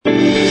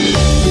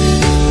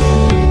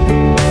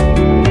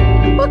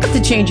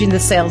Changing the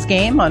Sales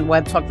Game on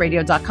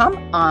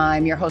webtalkradio.com.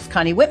 I'm your host,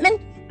 Connie Whitman.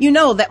 You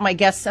know that my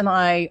guests and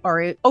I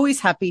are always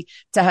happy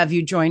to have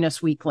you join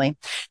us weekly.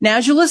 Now,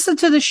 as you listen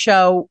to the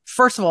show,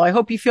 first of all, I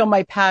hope you feel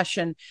my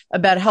passion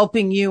about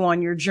helping you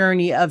on your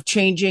journey of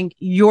changing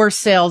your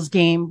sales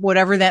game,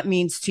 whatever that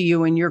means to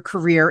you in your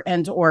career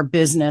and or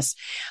business.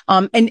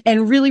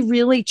 And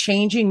really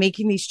changing,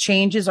 making these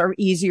changes are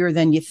easier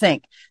than you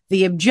think.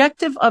 The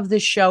objective of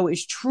this show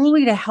is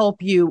truly to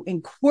help you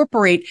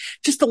incorporate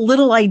just a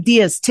little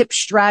ideas, tips,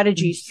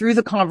 strategies through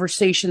the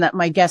conversation that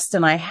my guest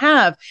and I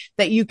have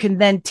that you can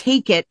then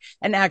take it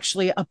and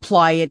actually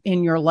apply it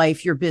in your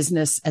life, your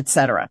business,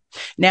 etc.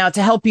 Now,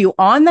 to help you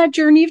on that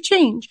journey of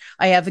change,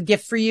 I have a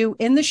gift for you.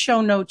 In the show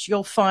notes,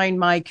 you'll find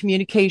my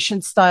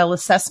communication style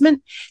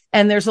assessment,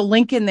 and there's a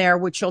link in there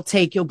which you'll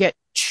take. You'll get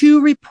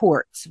 2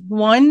 reports.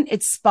 One,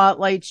 it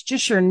spotlights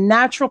just your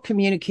natural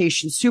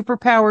communication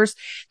superpowers,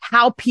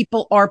 how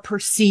people are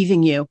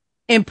perceiving you.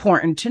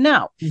 Important to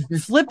know. Mm-hmm.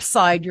 Flip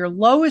side, your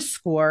lowest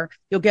score,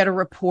 you'll get a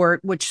report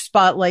which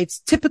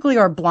spotlights typically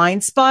our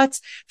blind spots.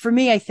 For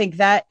me, I think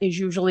that is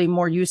usually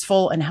more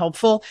useful and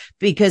helpful,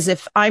 because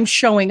if I'm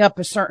showing up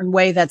a certain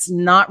way that's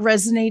not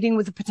resonating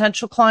with a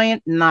potential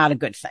client, not a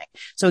good thing.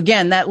 So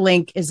again, that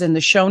link is in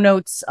the show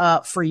notes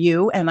for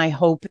you, and I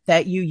hope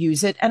that you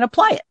use it and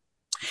apply it.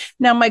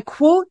 Now, my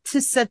quote to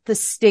set the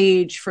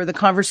stage for the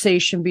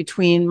conversation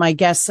between my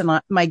guest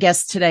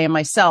today and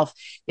myself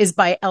is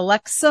by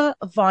Alexa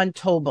von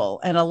Tobel.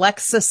 And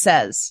Alexa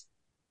says,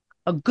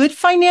 "A good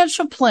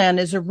financial plan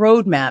is a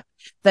roadmap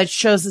that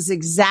shows us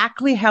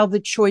exactly how the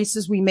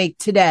choices we make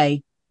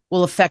today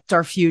will affect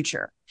our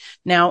future."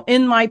 Now,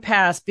 in my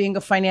past, being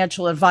a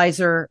financial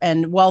advisor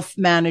and wealth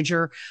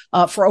manager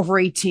for over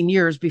 18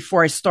 years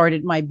before I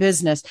started my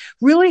business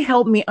really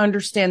helped me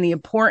understand the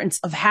importance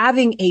of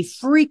having a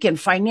freaking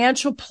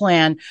financial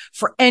plan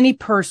for any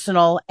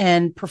personal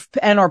and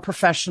or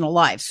professional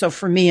life. So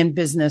for me in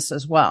business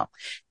as well.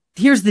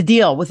 Here's the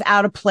deal.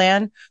 Without a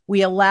plan,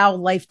 we allow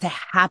life to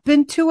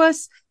happen to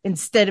us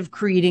instead of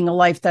creating a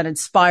life that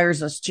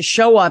inspires us to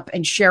show up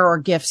and share our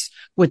gifts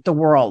with the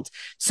world.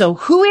 So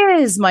who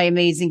is my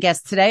amazing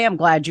guest today? I'm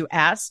glad you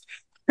asked.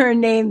 Her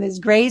name is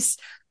Grace.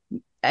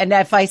 And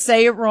if I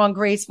say it wrong,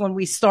 Grace, when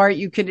we start,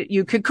 you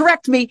could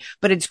correct me,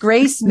 but it's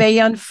Grace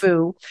Mayon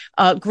Fu.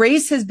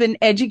 Grace has been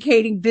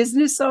educating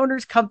business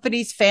owners,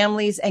 companies,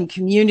 families, and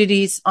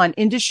communities on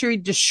industry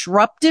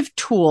disruptive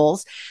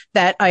tools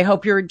that I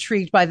hope you're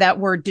intrigued by that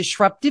word,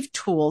 disruptive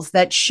tools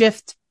that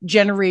shift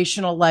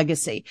generational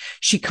legacy.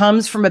 She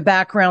comes from a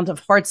background of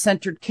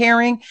heart-centered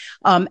caring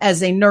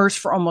as a nurse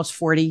for almost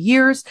 40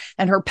 years,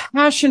 and her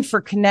passion for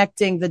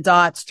connecting the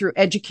dots through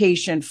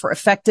education for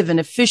effective and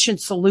efficient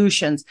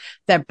solutions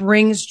that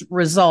brings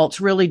results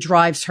really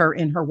drives her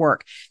in her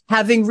work.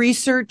 Having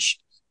research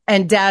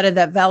and data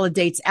that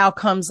validates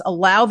outcomes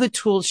allow the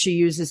tools she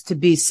uses to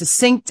be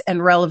succinct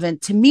and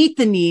relevant to meet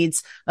the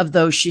needs of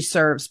those she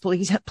serves.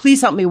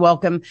 Please help me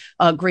welcome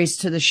Grace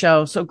to the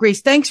show. So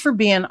Grace, thanks for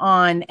being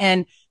on.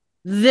 And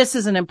this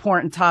is an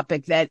important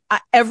topic that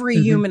every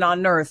human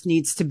on earth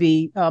needs to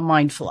be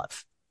mindful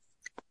of.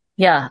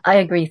 Yeah, I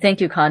agree.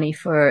 Thank you, Connie,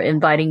 for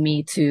inviting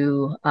me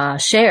to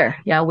share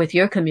with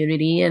your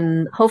community.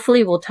 And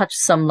hopefully we'll touch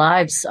some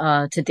lives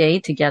today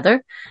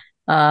together.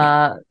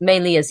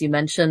 Mainly, as you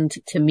mentioned,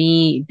 to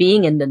me,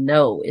 being in the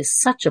know is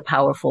such a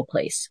powerful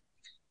place,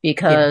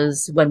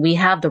 because when we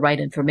have the right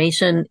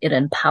information, it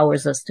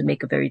empowers us to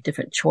make a very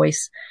different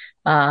choice.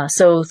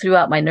 So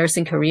throughout my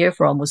nursing career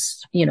for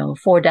almost,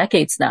 4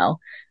 decades now,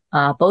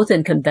 both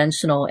in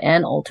conventional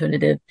and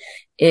alternative,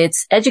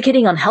 it's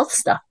educating on health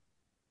stuff.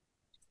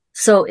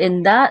 So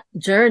in that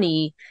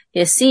journey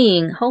is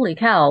seeing, holy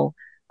cow,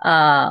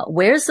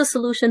 where's the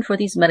solution for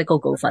these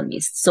medical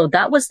GoFundMes? So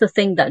that was the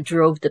thing that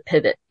drove the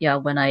pivot.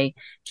 When I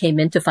came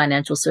into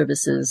financial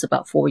services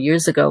about 4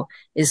 years ago,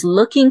 is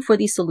looking for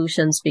these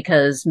solutions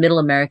because middle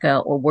America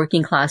or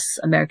working class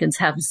Americans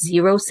have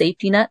zero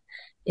safety net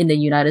in the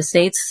United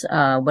States,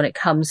 when it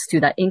comes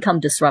to that income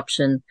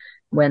disruption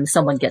when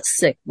someone gets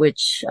sick,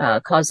 which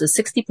causes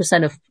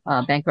 60%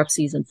 of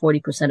bankruptcies and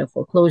 40% of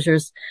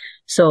foreclosures.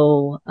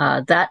 So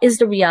that is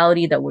the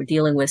reality that we're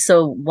dealing with.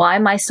 So why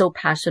am I so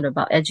passionate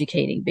about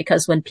educating?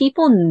 Because when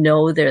people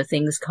know there are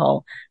things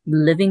called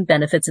living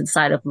benefits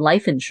inside of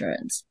life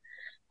insurance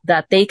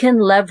that they can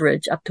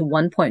leverage up to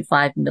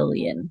 1.5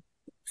 million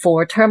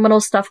for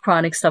terminal stuff,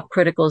 chronic stuff,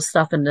 critical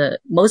stuff, and the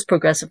most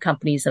progressive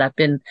companies that I've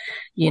been,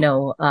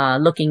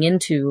 looking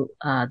into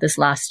this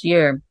last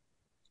year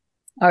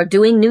are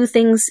doing new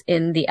things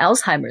in the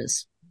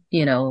Alzheimer's,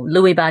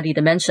 Lewy body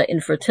dementia,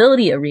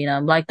 infertility arena.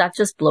 I'm like, that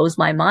just blows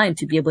my mind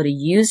to be able to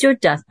use your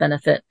death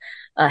benefit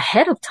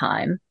ahead of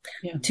time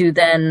to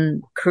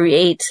then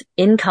create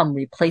income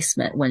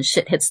replacement when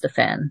shit hits the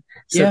fan,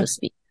 so to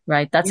speak,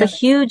 right? That's a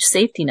huge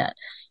safety net.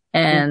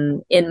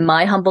 And in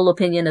my humble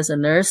opinion as a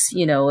nurse,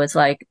 it's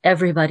like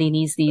everybody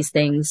needs these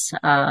things,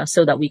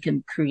 so that we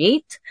can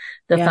create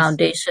the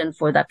foundation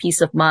for that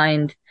peace of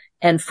mind.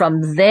 And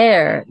from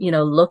there,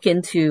 look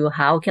into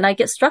how can I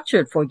get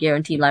structured for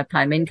guaranteed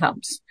lifetime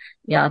incomes?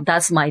 Yeah,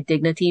 that's my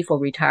dignity for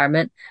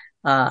retirement.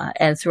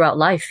 and throughout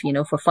life,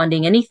 for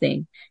funding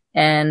anything.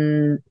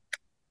 And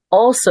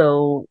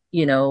also,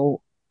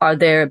 are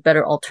there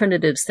better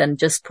alternatives than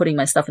just putting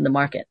my stuff in the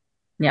market?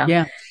 Yeah.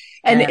 Yeah.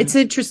 And it's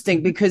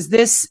interesting because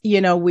this,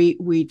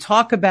 we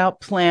talk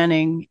about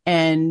planning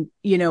and,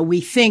 we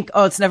think,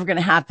 oh, it's never going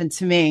to happen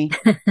to me.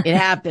 It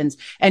happens.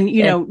 And,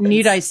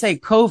 need I say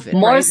COVID,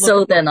 more right?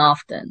 so than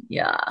often.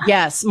 Yeah.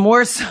 Yes,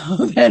 more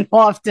so than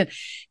often.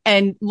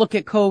 And look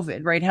at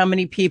COVID, right? How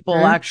many people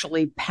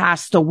actually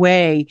passed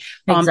away.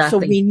 Exactly. So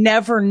we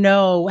never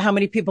know how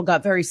many people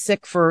got very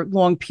sick for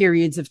long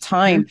periods of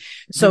time.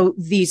 So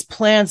these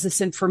plans, this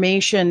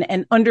information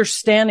and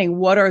understanding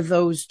what are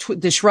those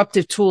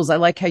disruptive tools. I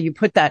like how you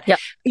put that. Yep.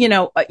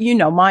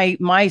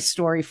 My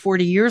story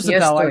 40 years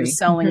ago, I was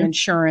selling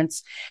insurance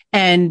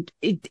and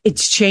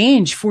it's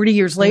changed 40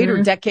 years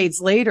later,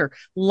 decades later.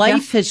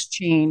 Life has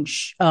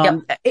changed.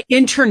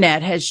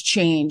 Internet has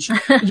changed.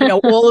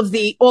 All of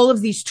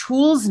these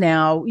tools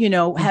now,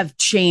 have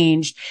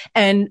changed.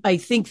 And I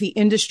think the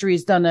industry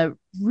has done a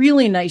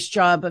really nice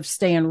job of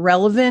staying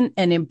relevant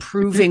and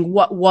improving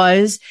what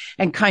was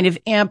and kind of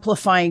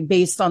amplifying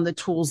based on the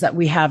tools that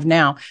we have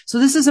now. So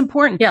this is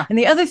important. Yeah. And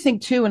the other thing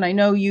too, and I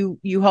know you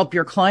help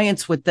your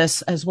clients with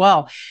this as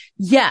well.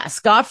 Yes,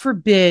 God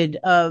forbid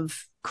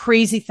of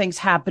crazy things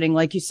happening,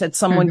 like you said,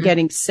 someone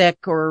getting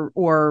sick or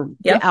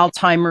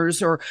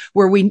Alzheimer's, or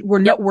where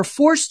we're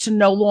forced to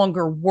no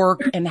longer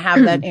work and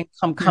have that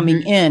income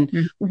coming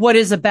in. What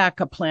is a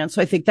backup plan?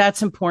 So I think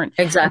that's important.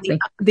 Exactly.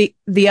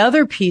 The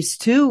other piece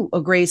too,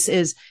 Grace,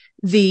 is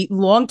the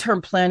long-term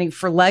planning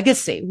for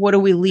legacy. What are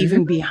we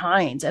leaving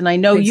behind? And I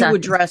know you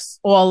address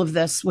all of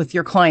this with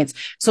your clients.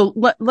 So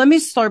let me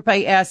start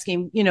by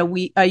asking,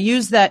 I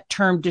use that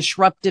term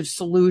disruptive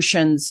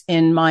solutions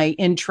in my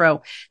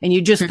intro, and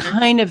you just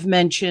kind of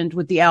mentioned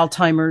with the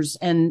Alzheimer's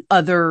and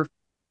other,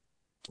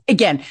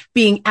 again,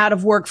 being out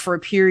of work for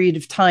a period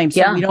of time.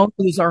 So we don't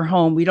lose our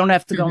home. We don't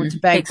have to go into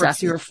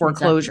bankruptcy or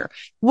foreclosure.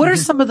 What are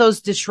some of those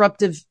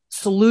disruptive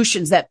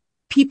solutions that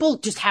people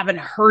just haven't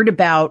heard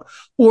about,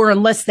 or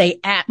unless they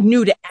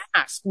knew to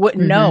ask,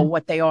 wouldn't know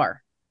what they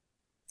are?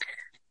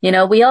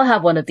 We all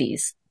have one of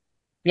these.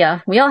 Yeah,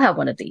 we all have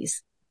one of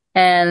these.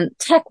 And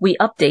tech, we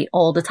update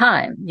all the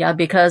time. Yeah,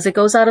 because it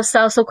goes out of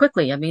style so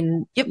quickly. I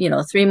mean,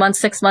 3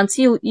 months, 6 months,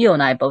 you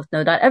and I both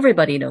know that.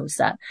 Everybody knows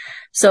that.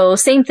 So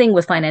same thing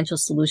with financial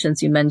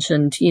solutions. You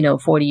mentioned,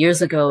 40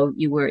 years ago,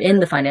 you were in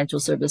the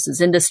financial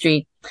services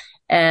industry,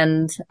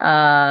 and,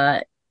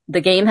 the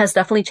game has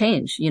definitely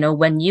changed.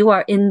 When you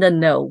are in the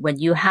know, when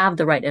you have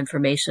the right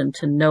information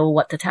to know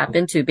what to tap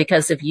into,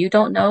 because if you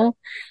don't know,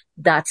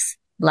 that's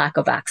lack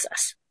of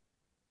access.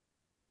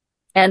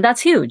 And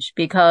that's huge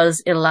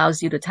because it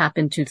allows you to tap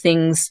into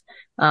things.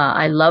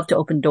 I love to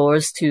open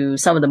doors to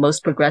some of the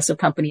most progressive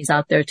companies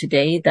out there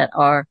today that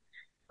are,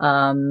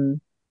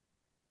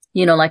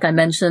 like I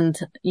mentioned,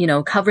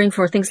 covering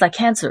for things like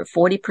cancer.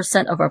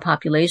 40% of our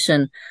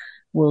population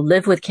will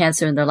live with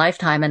cancer in their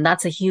lifetime. And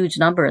that's a huge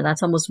number.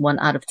 That's almost 1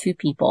 out of 2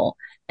 people.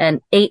 And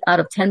 8 out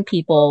of 10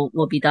 people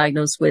will be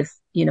diagnosed with,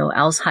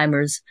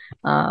 Alzheimer's,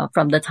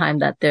 from the time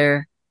that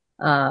they're,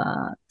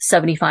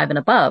 75 and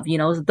above.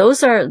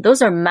 Those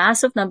are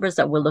massive numbers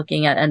that we're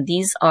looking at. And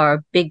these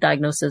are big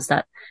diagnoses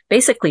that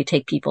basically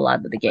take people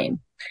out of the game.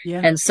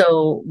 Yeah. And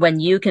so when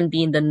you can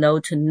be in the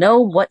know to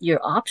know what your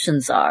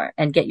options are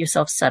and get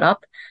yourself set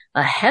up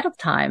ahead of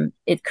time,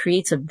 it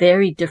creates a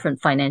very different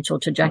financial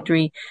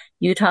trajectory.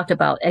 You talked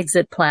about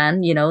exit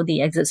plan,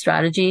 the exit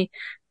strategy.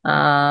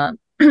 One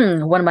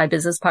of my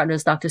business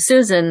partners, Dr.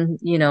 Susan,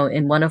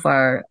 in one of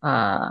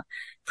our,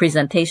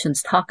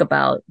 presentations talk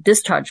about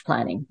discharge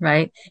planning,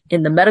 right?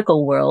 In the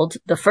medical world,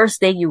 the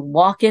first day you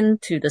walk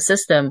into the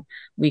system,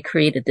 we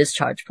create a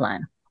discharge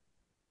plan.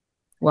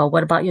 Well,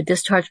 what about your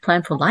discharge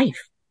plan for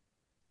life?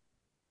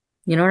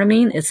 You know what I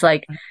mean? It's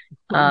like,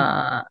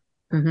 yeah.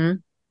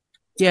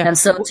 And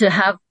so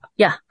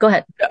go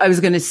ahead. I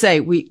was going to say,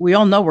 we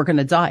all know we're going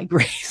to die,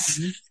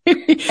 Grace.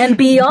 And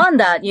beyond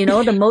that,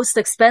 the most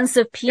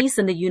expensive piece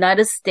in the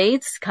United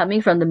States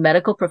coming from the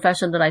medical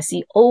profession that I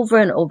see over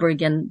and over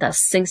again that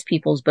sinks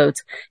people's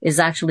boats is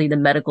actually the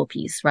medical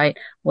piece, right?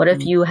 What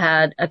if you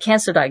had a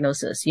cancer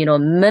diagnosis,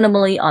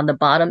 minimally on the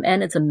bottom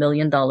end, it's $1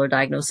 million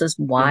diagnosis.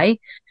 Why?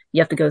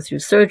 You have to go through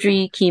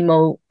surgery,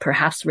 chemo,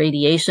 perhaps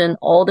radiation,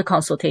 all the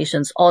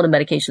consultations, all the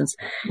medications.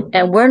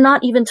 And we're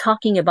not even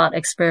talking about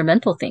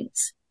experimental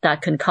things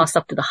that can cost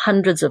up to the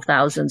hundreds of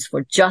thousands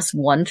for just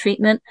one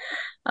treatment.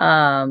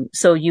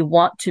 So you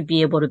want to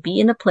be able to be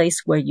in a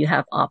place where you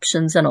have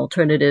options and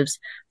alternatives.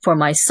 For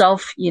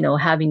myself,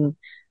 having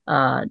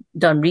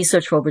done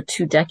research for over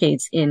 2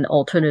 decades in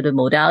alternative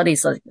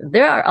modalities, like,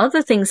 there are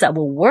other things that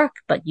will work,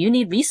 but you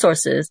need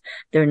resources.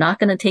 They're not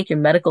going to take your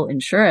medical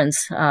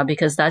insurance,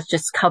 because that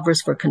just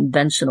covers for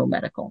conventional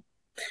medical.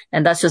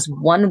 And that's just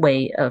one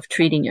way of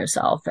treating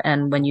yourself.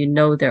 And when you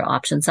know there are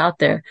options out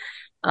there,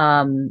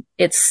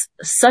 it's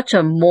such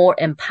a more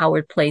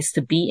empowered place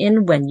to be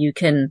in when you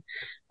can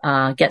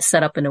get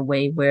set up in a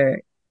way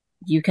where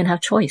you can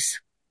have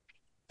choice.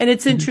 And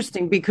it's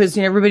interesting because,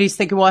 everybody's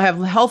thinking, well, I have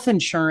health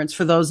insurance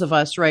for those of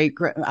us, right?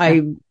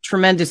 I'm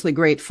tremendously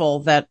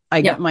grateful that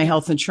I get my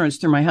health insurance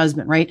through my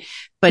husband, right?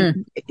 But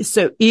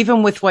so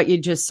even with what you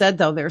just said,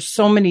 though, there's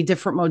so many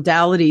different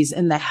modalities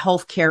in the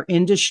healthcare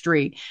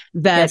industry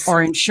that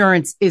our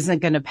insurance isn't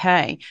going to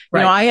pay.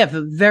 Right. I have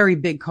a very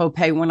big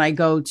copay when I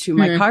go to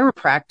my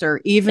chiropractor,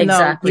 even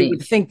though you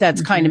would think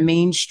that's kind of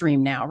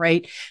mainstream now,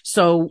 right?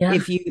 So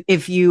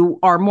if you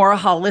are more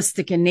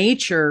holistic in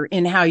nature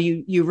in how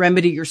you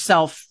remedy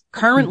yourself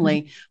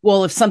currently,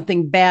 well, if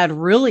something bad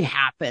really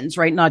happens,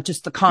 right, not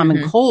just the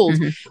common cold,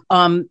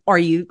 are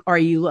you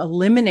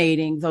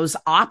eliminating those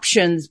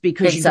options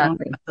because you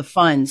don't have the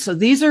funds? So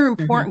these are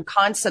important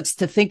concepts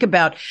to think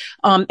about.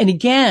 And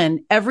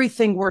again,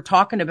 everything we're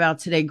talking about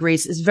today,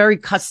 Grace, is very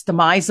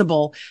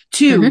customizable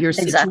to your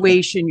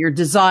situation, your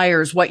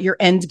desires, what your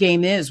end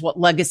game is, what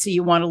legacy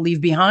you want to leave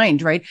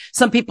behind, right?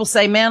 Some people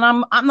say, man,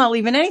 I'm not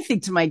leaving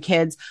anything to my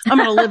kids. I'm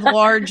going to live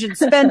large and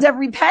spend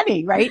every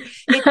penny, right?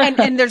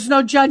 And there's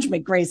no judgment,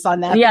 Grace,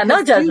 on that. Yeah,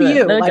 no judgment. Do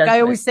you. No like judgment.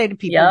 I always say to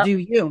people, do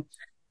you.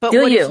 But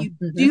what if you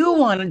do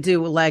want to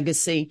do a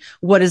legacy?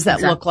 What does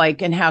that look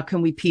like and how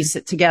can we piece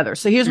it together?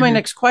 So here's my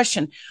next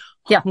question.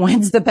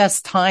 When's the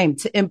best time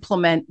to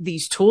implement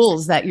these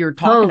tools that you're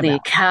talking about?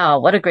 Holy cow.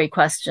 What a great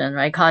question,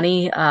 right,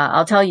 Connie?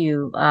 I'll tell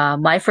you,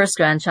 my first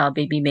grandchild,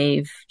 baby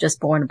Maeve, just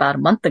born about a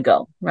month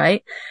ago,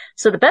 right?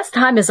 So the best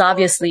time is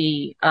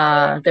obviously,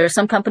 there are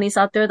some companies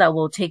out there that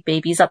will take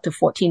babies up to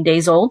 14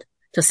 days old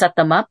to set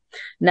them up.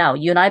 Now,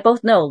 you and I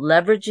both know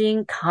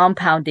leveraging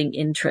compounding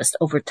interest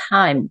over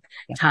time.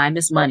 Time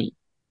is money.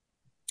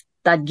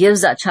 That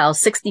gives that child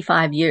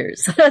 65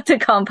 years to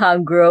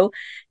compound, grow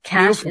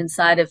cash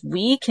inside. If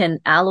we can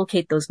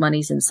allocate those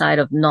monies inside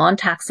of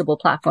non-taxable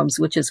platforms,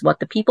 which is what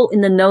the people in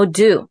the know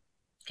do.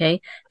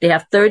 Okay. They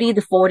have 30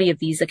 to 40 of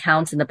these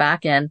accounts in the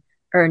back end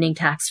earning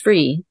tax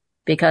free,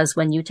 because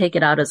when you take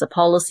it out as a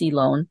policy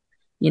loan,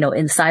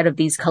 inside of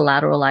these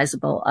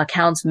collateralizable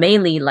accounts,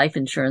 mainly life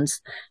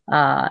insurance,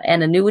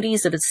 and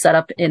annuities, if it's set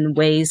up in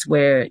ways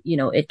where,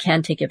 it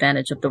can take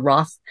advantage of the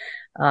Roth,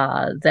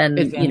 then,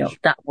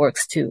 that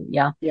works too.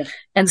 Yeah.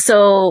 And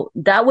so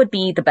that would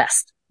be the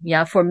best.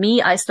 Yeah. For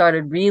me, I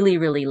started really,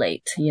 really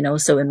late,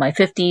 so in my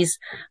 50s,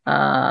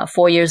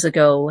 4 years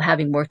ago,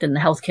 having worked in the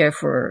healthcare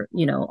for,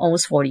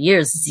 almost 40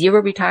 years,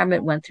 zero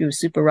retirement, went through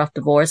super rough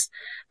divorce,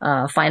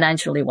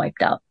 financially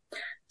wiped out.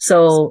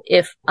 So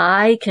if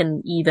I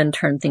can even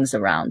turn things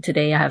around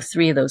today, I have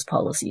 3 of those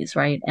policies,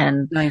 right?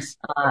 And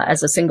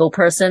as a single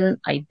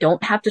person, I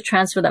don't have to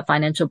transfer that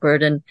financial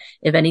burden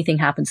if anything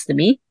happens to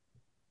me.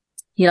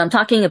 I'm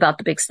talking about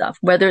the big stuff,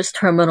 whether it's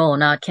terminal or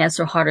not,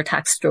 cancer, heart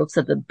attack, strokes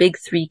are the big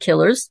 3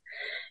 killers.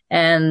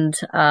 And,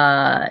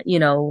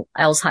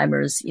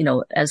 Alzheimer's,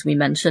 as we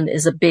mentioned,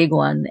 is a big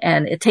one.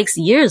 And it takes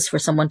years for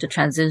someone to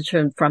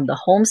transition from the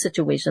home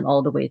situation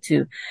all the way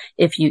to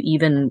if you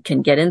even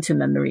can get into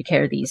memory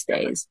care these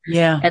days.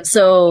 Yeah. And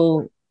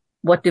so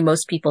what do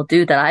most people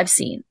do that I've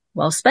seen?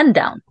 Well, spend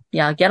down.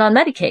 Yeah. Get on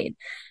Medicaid.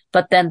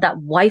 But then that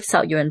wipes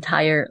out your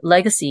entire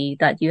legacy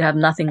that you have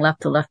nothing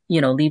left to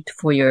leave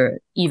for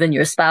even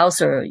your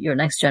spouse or your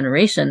next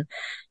generation.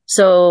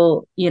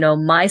 So,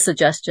 my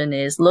suggestion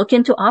is look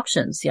into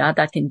options,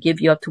 that can give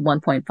you up to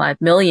 1.5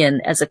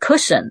 million as a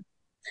cushion.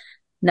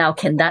 Now,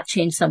 can that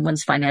change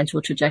someone's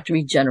financial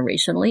trajectory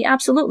generationally?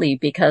 Absolutely,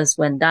 because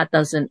when that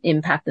doesn't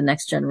impact the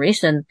next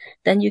generation,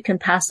 then you can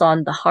pass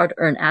on the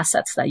hard-earned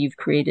assets that you've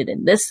created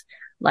in this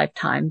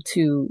lifetime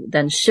to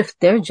then shift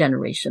their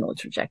generational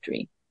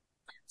trajectory.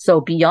 So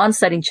beyond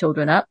setting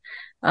children up,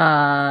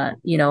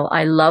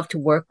 I love to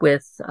work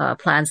with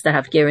plans that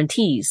have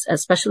guarantees,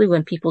 especially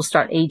when people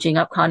start aging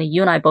up. Connie,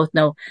 you and I both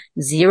know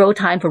zero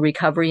time for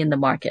recovery in the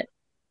market.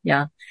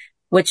 Yeah.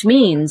 Which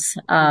means,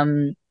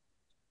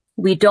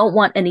 we don't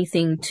want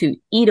anything to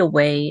eat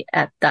away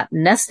at that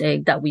nest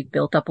egg that we've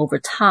built up over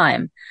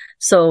time.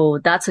 So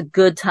that's a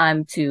good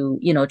time to,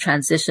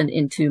 transition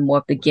into more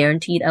of the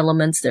guaranteed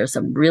elements. There's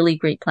some really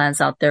great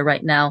plans out there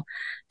right now.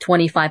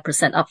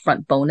 25%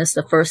 upfront bonus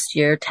the first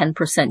year,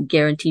 10%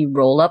 guarantee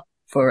roll up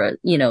for,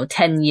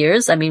 10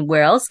 years. I mean,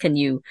 where else can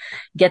you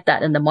get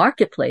that in the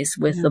marketplace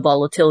with the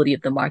volatility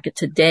of the market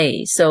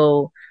today?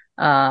 So,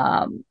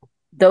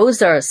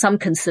 those are some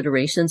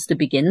considerations to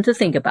begin to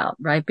think about,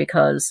 right?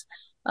 Because,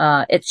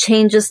 it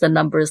changes the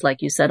numbers,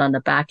 like you said, on the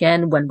back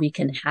end when we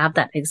can have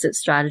that exit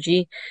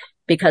strategy,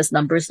 because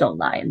numbers don't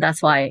lie. And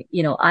that's why,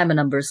 I'm a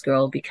numbers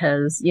girl,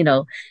 because,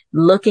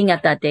 looking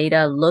at that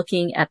data,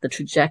 looking at the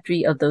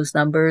trajectory of those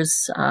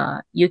numbers,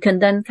 you can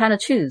then kind of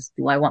choose.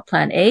 Do I want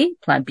plan A,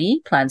 plan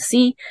B, plan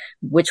C?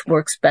 Which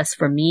works best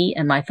for me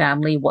and my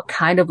family? What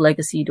kind of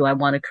legacy do I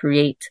want to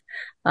create?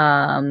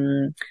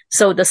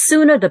 So the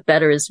sooner the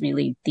better is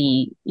really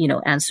the,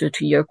 answer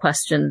to your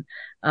question,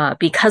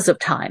 because of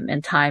time,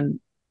 and time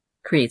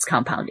creates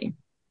compounding.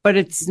 But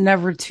it's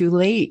never too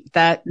late.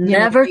 That,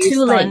 Never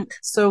too late.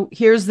 So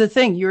here's the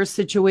thing, your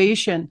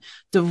situation,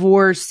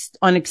 divorce,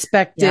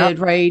 unexpected,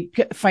 right?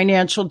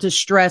 Financial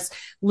distress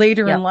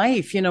later in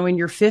life, in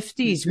your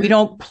 50s. We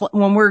don't,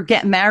 when we're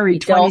getting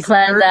married, 20s,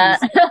 plan 30s,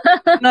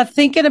 that. not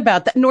thinking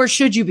about that, nor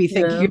should you be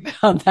thinking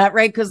about that,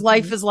 right? Because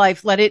life is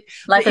life. Let it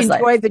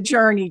enjoy the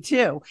journey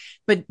too.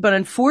 But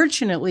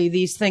unfortunately,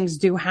 these things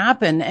do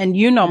happen. And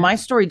my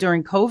story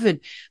during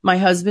COVID, my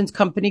husband's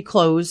company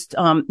closed,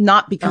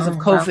 not because of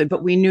COVID,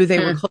 but we knew they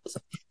were closed,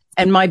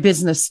 and my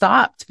business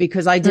stopped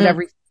because I did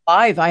everything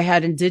live. I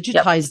hadn't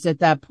digitized at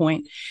that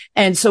point.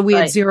 And so we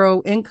had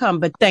zero income,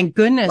 but thank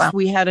goodness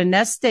we had a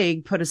nest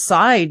egg put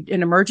aside,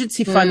 an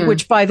emergency fund,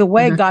 which by the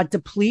way got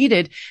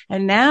depleted.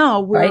 And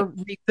now we're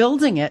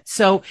rebuilding it.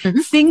 So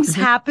things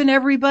happen,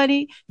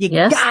 everybody. You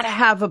gotta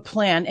have a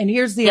plan. And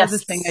here's the other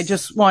thing. I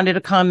just wanted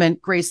to comment,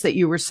 Grace, that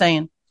you were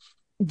saying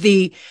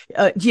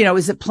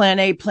is it plan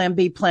A, plan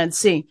B, plan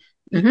C?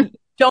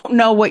 Don't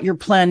know what your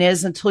plan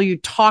is until you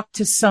talk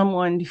to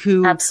someone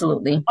who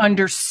absolutely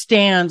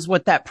understands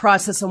what that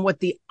process and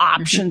what the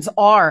options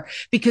are,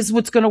 because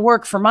what's going to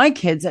work for my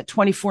kids at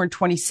 24 and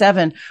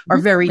 27 are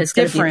very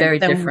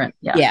different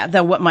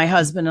than what my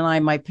husband and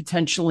I might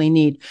potentially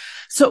need.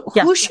 So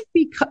who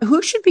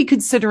should be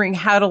considering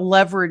how to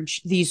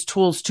leverage these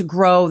tools to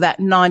grow that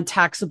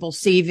non-taxable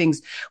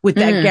savings with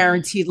that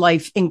guaranteed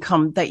life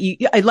income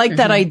I like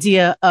that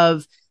idea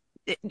of.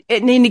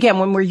 And again,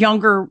 when we're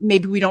younger,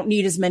 maybe we don't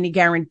need as many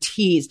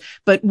guarantees,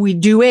 but we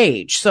do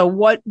age. So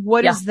what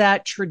does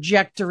that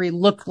trajectory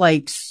look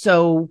like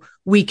so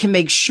we can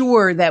make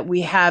sure that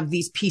we have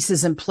these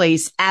pieces in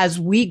place as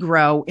we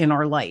grow in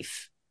our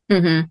life?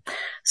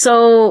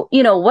 So,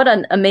 what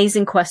an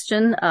amazing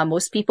question.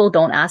 Most people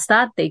don't ask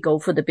that. They go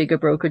for the bigger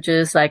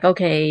brokerages like,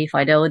 okay,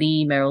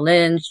 Fidelity, Merrill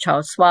Lynch,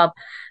 Charles Schwab.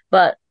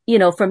 But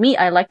for me,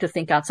 I like to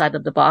think outside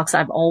of the box.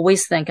 I've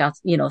always thunk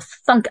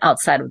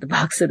outside of the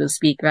box, so to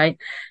speak, right?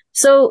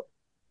 So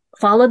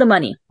follow the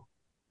money.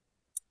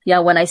 Yeah.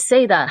 When I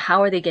say that,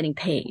 how are they getting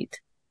paid?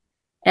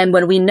 And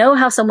when we know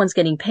how someone's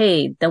getting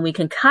paid, then we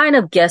can kind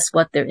of guess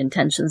what their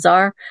intentions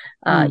are,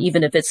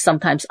 even if it's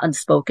sometimes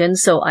unspoken.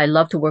 So I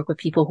love to work with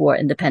people who are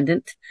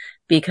independent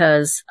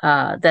because,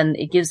 then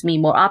it gives me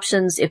more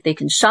options. If they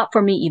can shop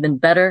for me, even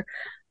better.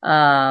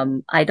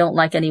 I don't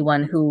like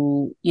anyone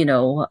who,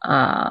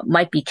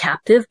 might be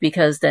captive,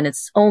 because then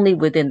it's only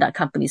within that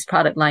company's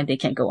product line. They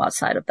can't go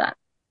outside of that.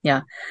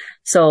 Yeah.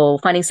 So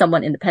finding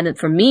someone independent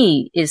for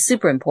me is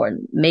super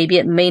important. Maybe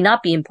it may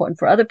not be important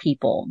for other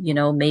people.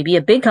 Maybe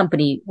a big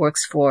company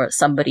works for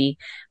somebody,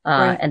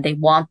 and they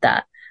want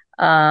that.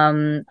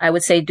 I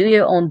would say do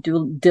your own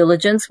due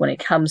diligence when it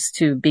comes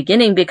to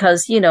beginning,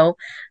 because,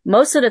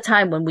 most of the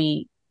time when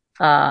we,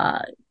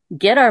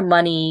 get our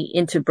money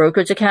into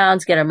brokerage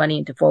accounts, get our money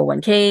into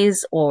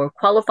 401ks or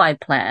qualified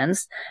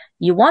plans,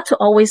 you want to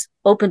always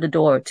open the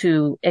door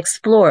to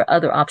explore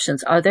other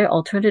options. Are there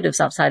alternatives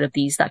outside of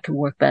these that can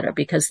work better?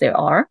 Because there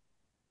are.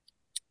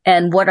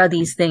 And what are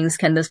these things?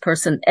 Can this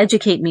person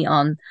educate me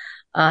on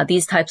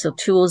these types of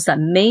tools that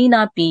may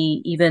not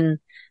be even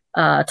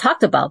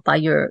talked about by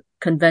your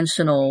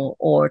conventional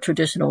or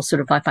traditional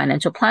certified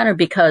financial planner?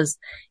 Because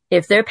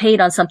if they're paid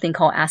on something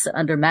called asset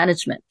under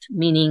management,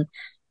 meaning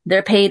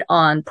they're paid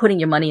on putting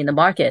your money in the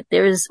market,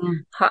 there's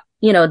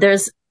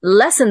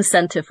less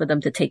incentive for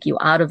them to take you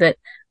out of it.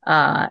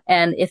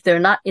 And if they're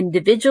not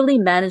individually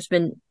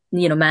managing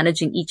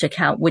each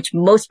account, which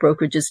most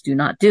brokerages do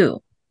not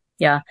do.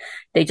 Yeah.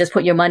 They just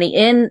put your money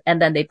in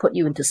and then they put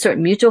you into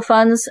certain mutual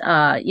funds.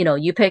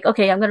 You pick,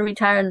 okay, I'm going to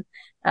retire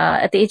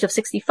at the age of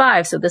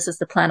 65. So this is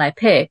the plan I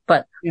pick.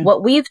 But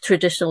what we've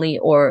traditionally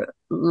or a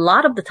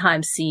lot of the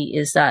time see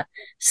is that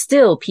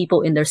still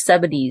people in their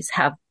 70s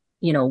have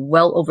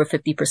well over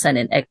 50%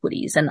 in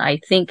equities. And I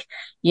think,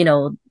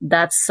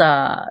 that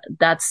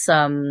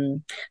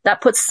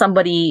puts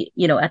somebody,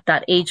 at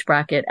that age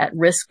bracket at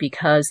risk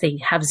because they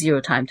have zero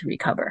time to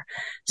recover.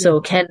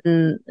 So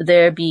can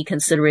there be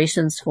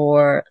considerations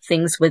for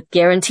things with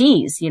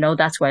guarantees?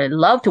 That's why I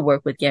love to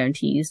work with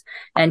guarantees.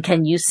 And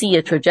can you see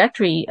a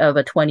trajectory of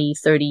a 20,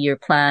 30 year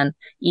plan,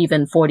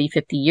 even 40,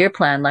 50 year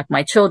plan? Like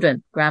my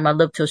children, grandma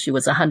lived till she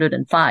was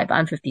 105.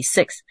 I'm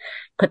 56.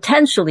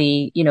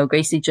 Potentially,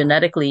 Gracie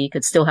genetically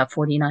could still have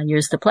 49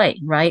 years to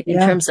play, right? In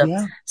terms of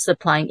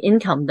supplying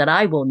income that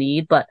I will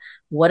need. But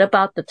what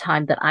about the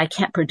time that I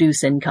can't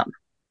produce income?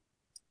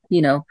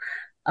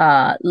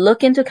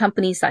 Look into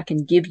companies that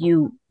can give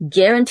you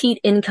guaranteed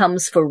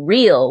incomes for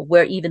real,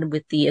 where even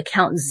with the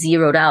account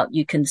zeroed out,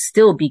 you can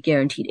still be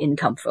guaranteed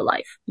income for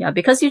life. Yeah.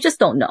 Because you just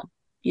don't know.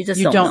 You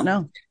don't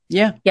know.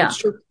 Yeah. Yeah.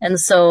 And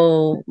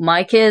so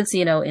my kids,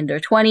 in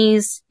their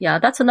 20s,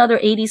 that's another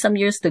 80 some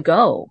years to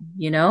go,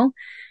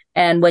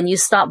 and when you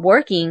stop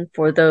working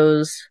for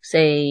those,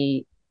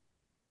 say,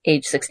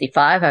 age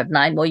 65, I have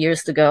 9 more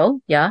years to go.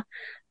 Yeah.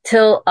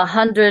 Till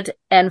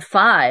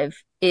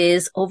 105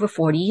 is over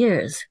 40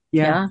 years.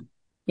 Yeah.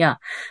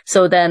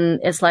 So then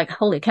it's like,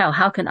 holy cow,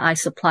 how can I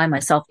supply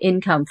myself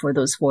income for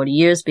those 40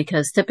 years?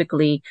 Because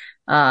typically,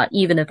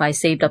 even if I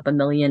saved up $1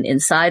 million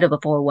inside of a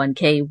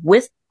 401k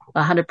with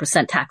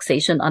 100%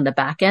 taxation on the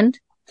back end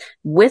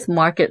with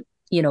market,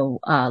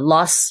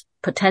 loss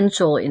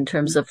potential in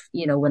terms of,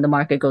 when the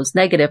market goes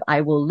negative,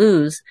 I will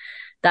lose.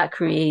 That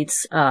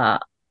creates,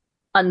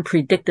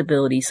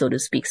 unpredictability, so to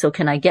speak. So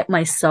can I get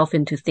myself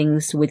into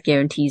things with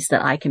guarantees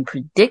that I can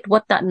predict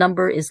what that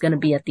number is going to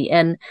be at the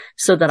end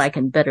so that I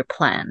can better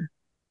plan,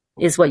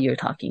 is what you're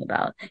talking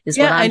about, is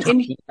what I'm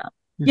talking about.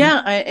 Mm-hmm. Yeah.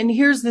 And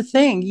here's the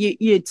thing.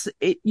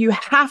 You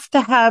have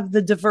to have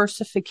the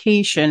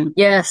diversification.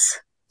 Yes.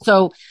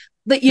 So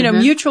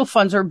mutual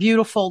funds are a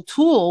beautiful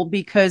tool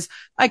because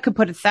I could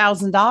put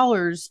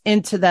 $1,000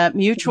 into that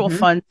mutual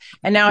fund.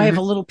 And now I have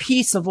a little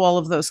piece of all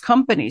of those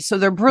companies. So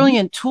they're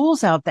brilliant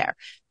tools out there.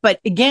 But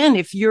again,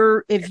 if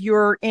you're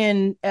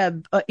in,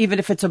 even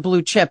if it's a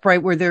blue chip,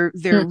 right, where they're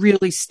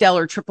really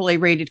stellar AAA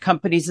rated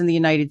companies in the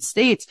United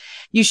States,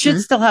 you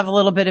should still have a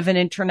little bit of an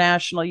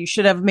international. You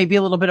should have maybe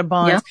a little bit of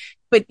bonds,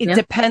 but it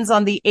depends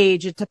on the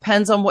age. It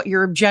depends on what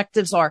your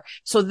objectives are.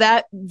 So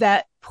that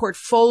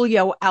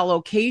portfolio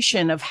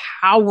allocation of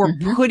how we're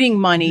putting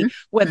money,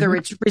 whether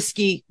it's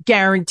risky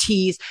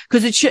guarantees,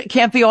 because it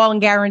can't be all in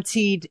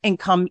guaranteed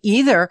income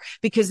either,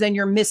 because then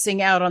you're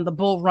missing out on the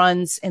bull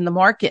runs in the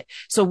market.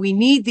 So we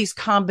need these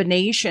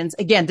combinations,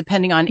 again,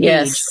 depending on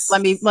age.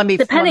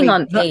 Depending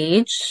on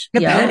age.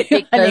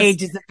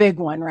 Age is a big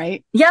one,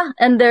 right? Yeah.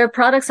 And there are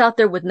products out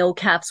there with no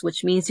caps,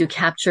 which means you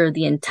capture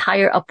the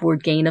entire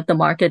upward gain of the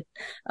market.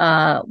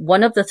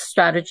 One of the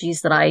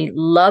strategies that I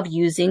love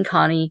using,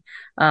 Connie,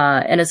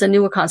 and it's a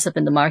newer concept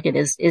in the market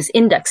is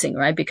indexing,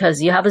 right?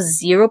 Because you have a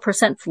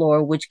 0%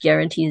 floor, which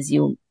guarantees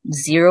you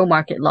zero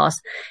market loss.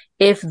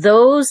 If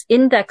those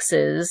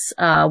indexes,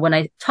 when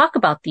I talk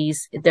about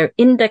these, they're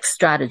index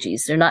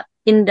strategies. They're not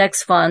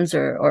index funds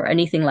or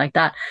anything like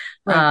that.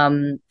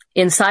 Right.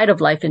 Inside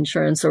of life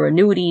insurance or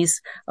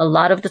annuities, a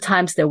lot of the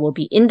times there will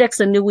be index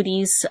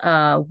annuities,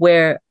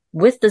 where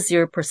with the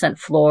 0%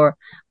 floor,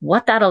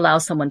 what that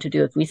allows someone to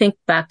do, if we think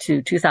back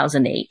to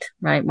 2008,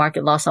 right?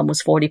 Market loss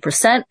almost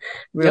 40%,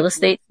 real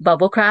estate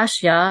bubble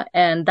crash. Yeah.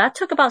 And that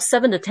took about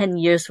 7 to 10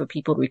 years for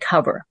people to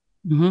recover.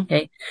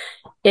 Okay.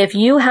 If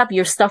you have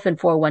your stuff in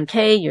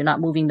 401k, you're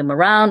not moving them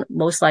around,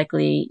 most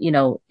likely,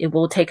 it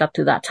will take up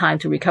to that time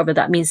to recover.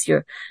 That means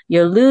you're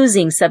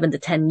losing 7 to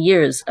 10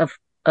 years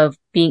of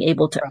being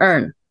able to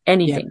earn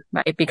anything,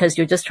 right? Because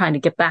you're just trying to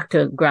get back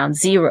to ground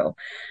zero.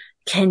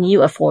 Can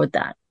you afford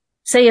that?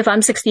 Say if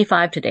I'm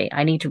 65 today,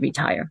 I need to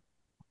retire.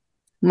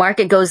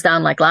 Market goes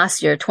down like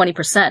last year,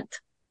 20%,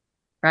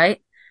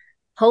 right?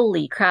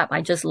 Holy crap,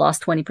 I just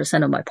lost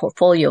 20% of my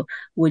portfolio.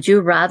 Would you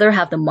rather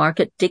have the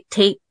market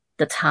dictate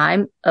the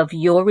time of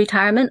your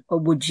retirement, or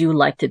would you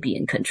like to be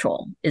in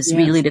control? Is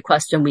really the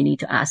question we need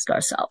to ask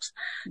ourselves.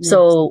 Yes.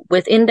 So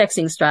with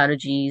indexing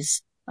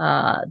strategies,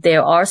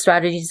 there are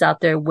strategies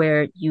out there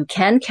where you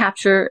can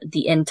capture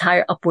the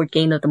entire upward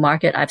gain of the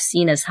market. I've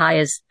seen as high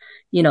as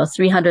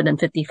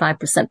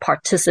 355%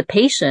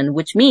 participation,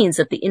 which means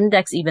that the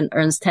index even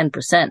earns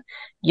 10%.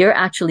 You're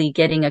actually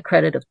getting a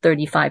credit of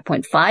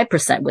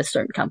 35.5% with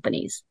certain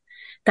companies.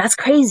 That's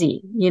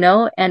crazy,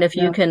 and if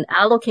you can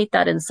allocate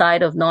that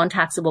inside of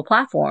non-taxable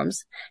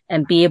platforms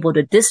and be able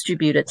to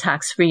distribute it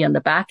tax-free on the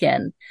back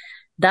end,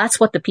 that's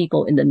what the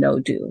people in the know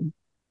do.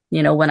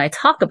 When I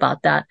talk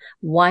about that,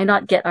 why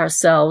not get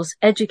ourselves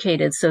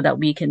educated so that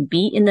we can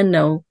be in the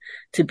know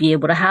to be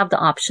able to have the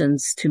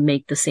options to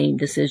make the same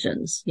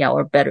decisions,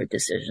 or better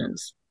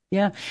decisions.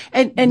 Yeah.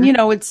 And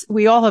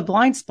we all have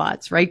blind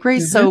spots, right,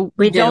 Grace? So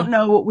we don't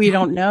know what we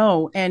don't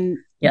know. And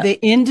the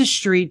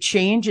industry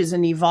changes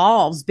and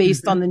evolves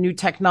based on the new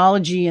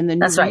technology and the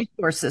new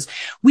resources.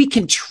 We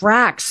can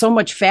track so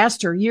much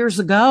faster. Years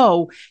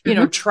ago,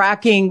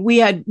 tracking, we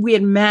had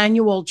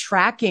manual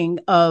tracking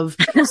of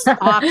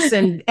stocks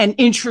and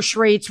interest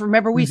rates.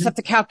 Remember, we used to have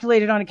to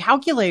calculate it on a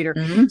calculator.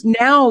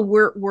 Now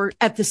we're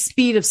at the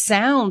speed of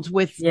sound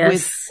with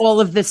all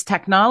of this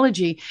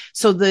technology.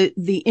 So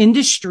the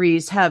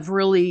industries have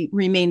really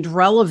remained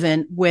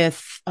relevant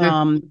with,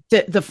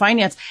 the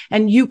finance.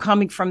 And you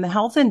coming from the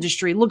health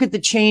industry, look at the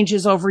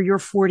changes over your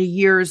 40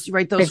 years,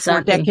 right? Those 4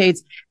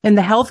 decades in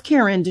the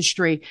healthcare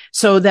industry,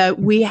 so that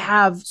we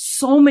have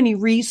so many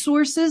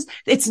resources.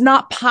 It's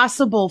not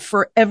possible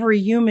for every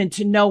human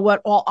to know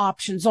what all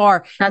options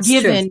are. That's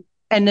given true.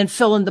 And then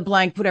fill in the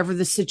blank, whatever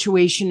the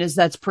situation is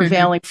that's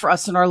prevailing for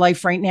us in our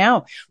life right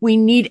now. We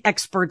need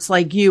experts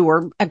like you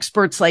or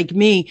experts like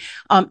me,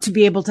 to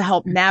be able to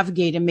help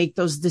navigate and make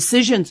those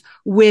decisions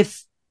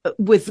with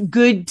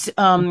good,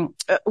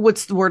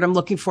 what's the word I'm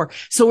looking for?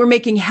 So we're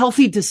making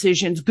healthy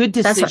decisions, good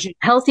decisions. That's right.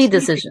 Healthy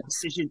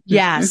decisions.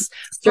 Yes.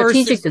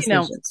 Strategic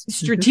decisions.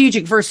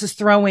 Strategic versus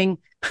throwing.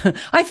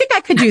 I think I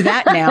could do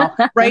that now,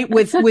 right?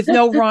 With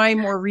no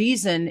rhyme or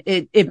reason,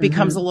 it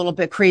becomes a little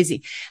bit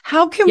crazy.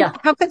 How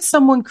can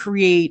someone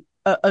create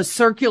a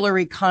circular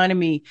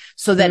economy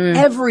so that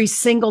every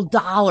single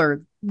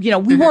dollar,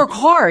 we work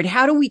hard.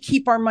 How do we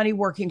keep our money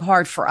working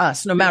hard for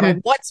us, no matter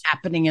what's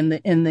happening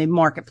in the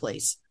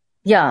marketplace?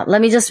 Yeah, let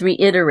me just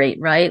reiterate,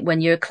 right?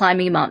 When you're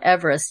climbing Mount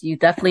Everest, you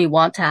definitely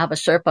want to have a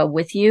Sherpa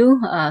with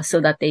you,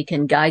 so that they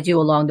can guide you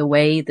along the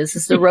way. This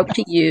is the rope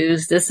to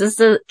use. This is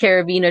the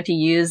carabiner to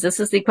use. This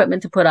is the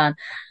equipment to put on.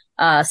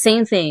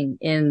 Same thing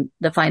in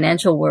the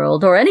financial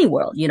world or any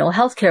world,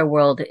 healthcare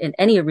world, in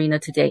any arena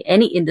today,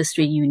 any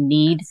industry, you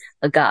need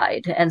a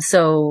guide. And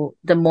so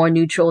the more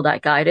neutral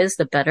that guide is,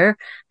 the better,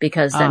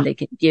 because then they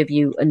can give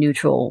you a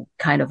neutral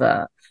kind of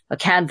a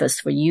canvas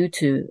for you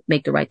to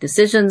make the right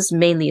decisions.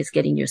 Mainly it's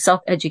getting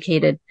yourself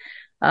educated.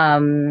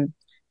 And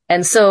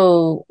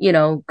so,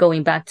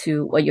 going back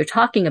to what you're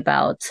talking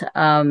about,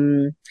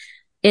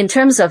 in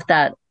terms of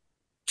that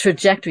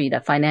trajectory,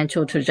 that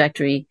financial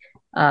trajectory,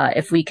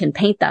 if we can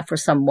paint that for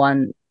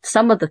someone,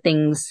 some of the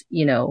things,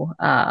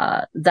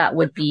 that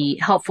would be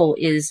helpful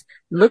is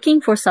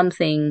looking for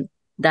something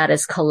that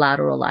is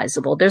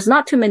collateralizable. There's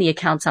not too many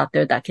accounts out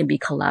there that can be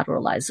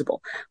collateralizable.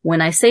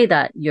 When I say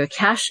that, your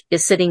cash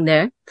is sitting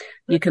there,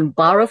 you can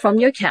borrow from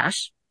your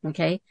cash,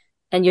 okay?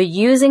 And you're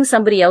using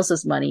somebody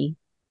else's money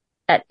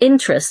at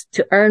interest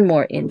to earn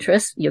more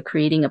interest. You're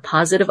creating a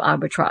positive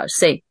arbitrage.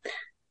 Say,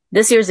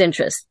 this year's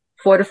interest,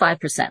 4 to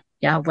 5%.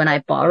 Yeah. When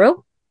I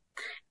borrow,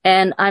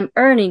 and I'm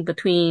earning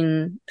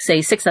between, say,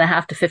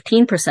 6.5 to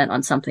 15%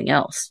 on something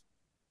else.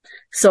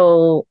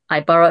 So I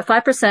borrow at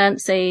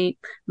 5%, say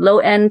low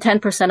end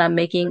 10% I'm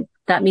making.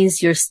 That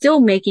means you're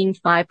still making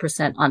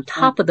 5% on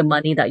top of the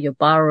money that you're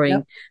borrowing.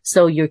 Yep.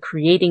 So you're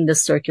creating the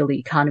circular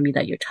economy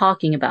that you're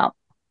talking about.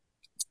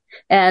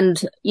 And,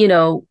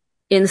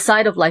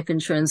 inside of life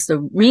insurance, the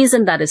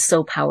reason that is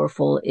so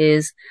powerful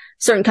is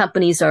certain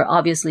companies are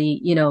obviously,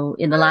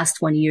 in the last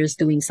 20 years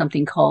doing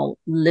something called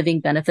living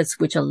benefits,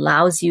 which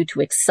allows you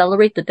to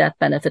accelerate the death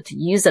benefit to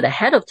use it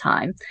ahead of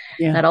time.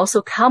 Yeah. That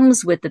also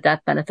comes with the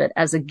death benefit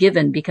as a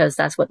given, because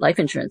that's what life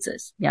insurance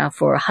is. Yeah.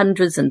 For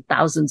hundreds and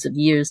thousands of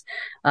years,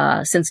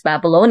 since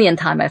Babylonian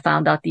time, I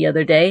found out the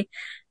other day.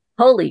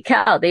 Holy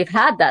cow, they've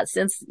had that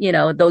since,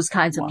 those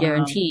kinds of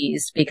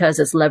guarantees, because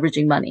it's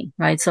leveraging money,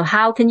 right? So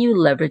how can you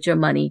leverage your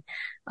money,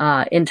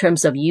 in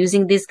terms of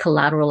using these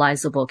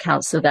collateralizable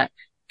accounts so that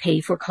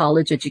pay for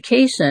college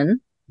education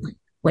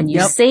when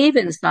you save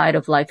inside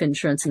of life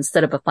insurance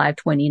instead of a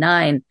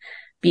 529,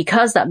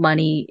 because that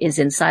money is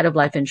inside of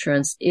life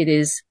insurance, it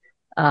is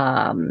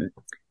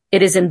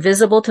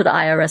invisible to the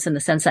IRS in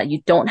the sense that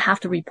you don't have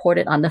to report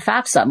it on the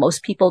FAFSA.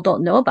 Most people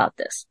don't know about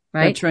this,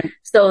 right? That's right.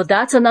 So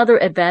that's another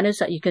advantage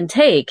that you can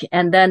take.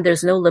 And then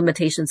there's no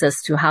limitations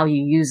as to how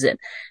you use it.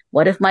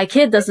 What if my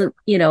kid doesn't,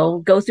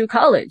 go through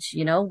college?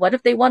 What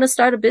if they want to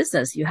start a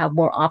business? You have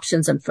more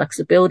options and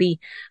flexibility.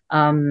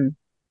 And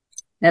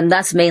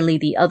that's mainly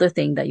the other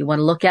thing that you want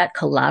to look at,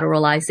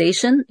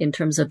 collateralization in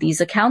terms of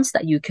these accounts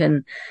that you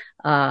can,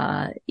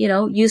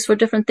 use for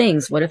different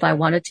things. What if I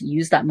wanted to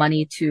use that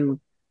money to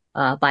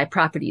buy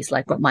properties,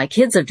 like what my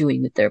kids are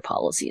doing with their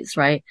policies,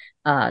 right?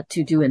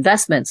 To do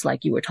investments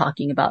like you were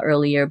talking about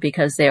earlier,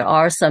 because there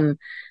are some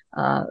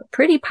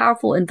pretty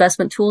powerful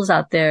investment tools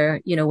out there,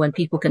 when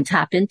people can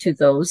tap into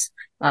those.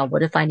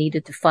 What if I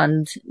needed to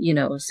fund,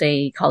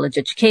 say college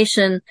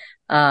education,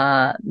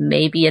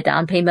 maybe a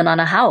down payment on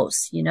a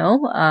house,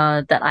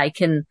 that I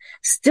can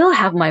still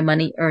have my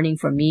money earning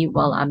for me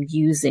while I'm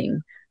using,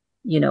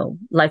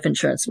 life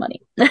insurance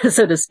money,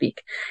 so to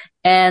speak.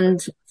 And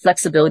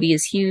flexibility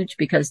is huge,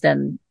 because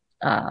then,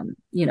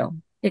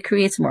 it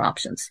creates more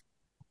options.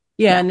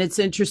 Yeah. And it's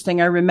interesting.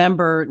 I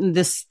remember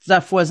this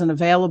stuff wasn't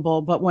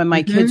available, but when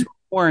my kids were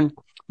born,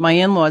 my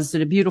in-laws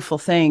did a beautiful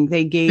thing.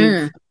 They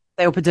gave,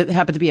 they opened, it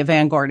happened to be a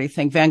Vanguard, I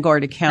think,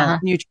 Vanguard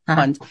account, mutual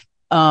fund,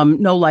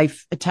 no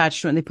life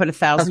attached to it. And they put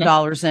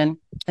 $1,000 in,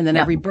 and then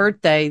every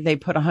birthday they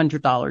put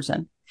 $100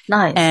 in.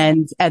 Nice.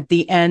 And at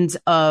the end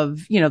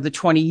of, the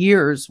 20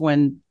 years,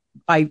 when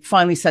I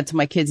finally said to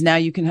my kids, now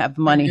you can have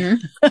money.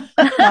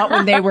 not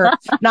when they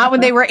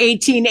were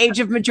 18, age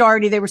of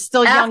majority. They were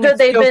still young. After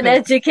they've been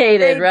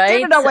educated, right? They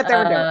didn't know what they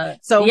were doing.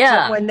 So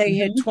when they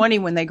hit 20,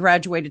 when they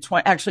graduated,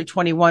 actually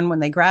 21 when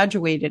they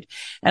graduated.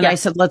 And I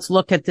said, let's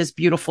look at this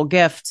beautiful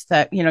gift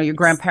that, your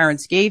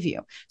grandparents gave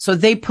you. So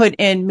they put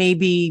in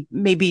maybe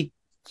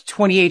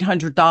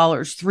 $2,800,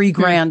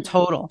 $3,000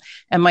 total.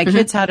 And my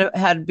kids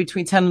had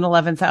between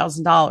 $10,000 and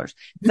 $11,000.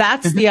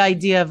 That's the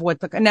idea of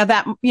now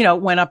that,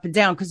 went up and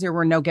down because there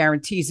were no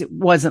guarantees. It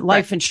wasn't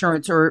life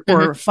insurance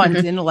or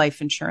funds into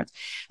life insurance.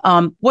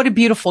 What a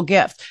beautiful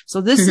gift.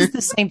 So this is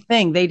the same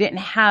thing. They didn't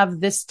have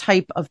this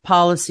type of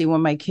policy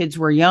when my kids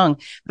were young,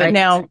 but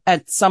now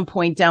at some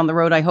point down the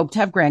road, I hope to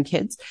have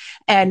grandkids.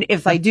 And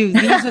if I do,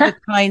 these are the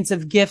kinds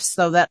of gifts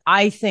though that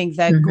I think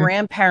that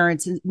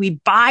grandparents,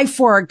 we buy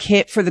for our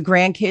kid, for the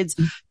grandkids,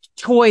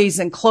 toys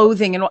and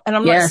clothing. And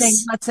I'm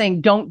not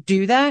saying don't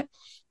do that,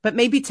 but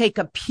maybe take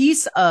a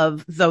piece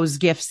of those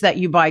gifts that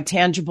you buy,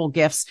 tangible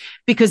gifts,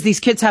 because these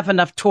kids have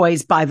enough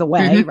toys, by the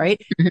way,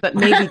 right? But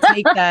maybe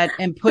take that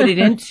and put it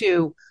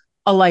into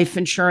a life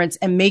insurance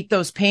and make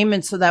those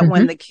payments so that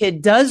when the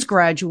kid does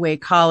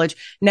graduate college,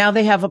 now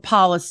they have a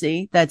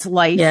policy that's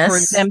life for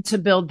them to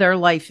build their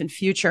life and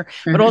future.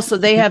 But also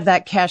they have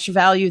that cash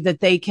value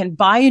that they can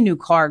buy a new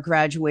car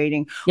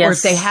graduating, or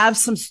if they have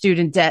some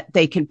student debt,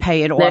 they can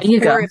pay it off,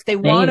 or if they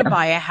want to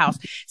buy a house.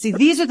 See,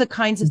 these are the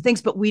kinds of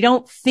things, but we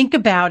don't think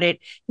about it.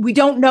 We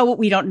don't know what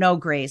we don't know,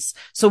 Grace.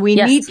 So we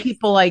need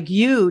people like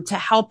you to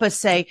help us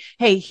say,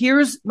 hey,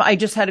 I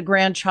just had a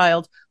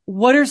grandchild.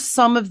 What are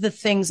some of the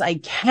things I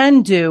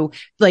can do?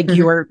 Like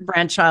your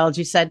grandchild,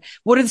 you said,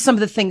 what are some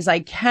of the things I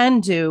can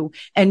do,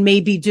 and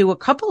maybe do a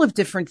couple of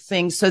different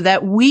things so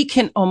that we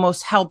can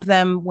almost help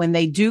them when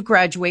they do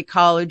graduate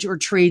college or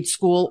trade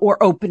school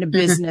or open a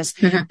business,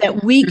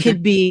 that we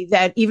could be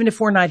that even if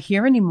we're not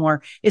here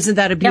anymore, isn't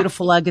that a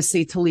beautiful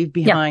legacy to leave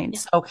behind?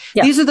 So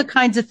these are the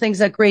kinds of things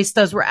that Grace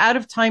does. We're out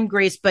of time,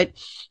 Grace, but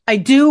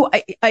I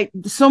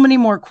so many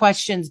more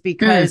questions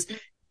because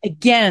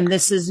again,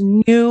 this is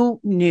new.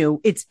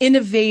 It's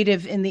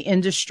innovative in the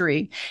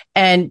industry,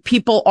 and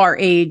people our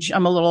age,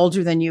 I'm a little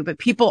older than you, but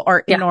people are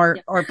in our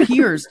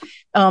peers.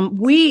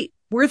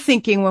 We're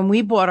thinking when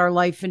we bought our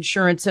life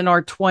insurance in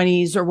our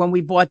 20s, or when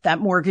we bought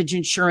that mortgage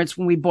insurance,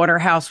 when we bought our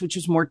house, which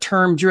was more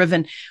term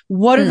driven,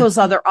 what are those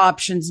other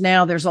options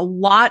now? There's a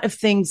lot of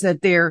things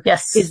that there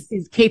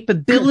is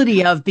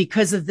capability of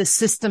because of the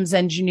systems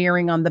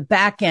engineering on the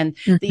back end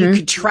that you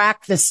could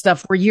track this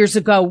stuff where years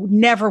ago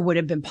never would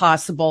have been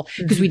possible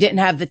because we didn't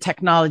have the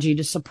technology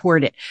to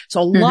support it.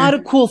 So a lot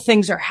of cool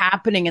things are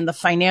happening in the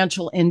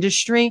financial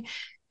industry.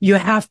 You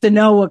have to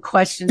know what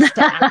questions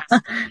to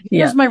ask.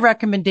 Here's my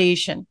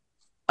recommendation.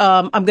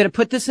 I'm going to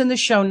put this in the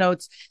show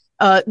notes.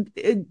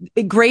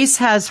 Grace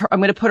I'm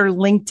going to put her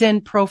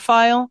LinkedIn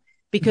profile,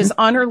 because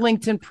on her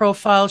LinkedIn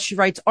profile, she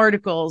writes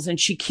articles and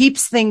she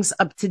keeps things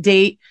up to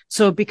date.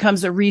 So it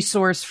becomes a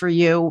resource for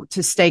you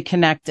to stay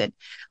connected.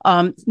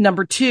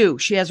 Number 2,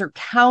 she has her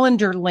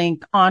calendar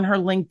link on her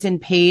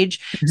LinkedIn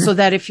page so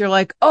that if you're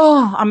like,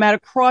 oh, I'm at a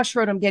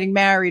crossroad, I'm getting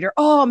married, or,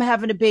 oh, I'm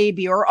having a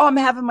baby, or, oh, I'm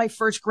having my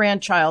first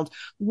grandchild,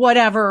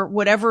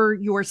 whatever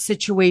your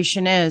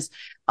situation is,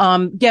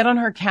 get on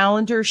her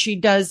calendar. She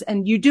does,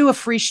 and you do a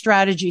free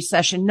strategy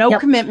session, no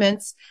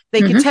commitments.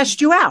 They can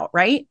test you out,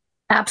 right?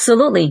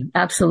 Absolutely.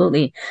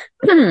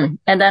 And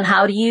then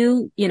how do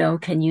you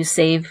can you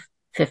save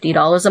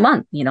 $50 a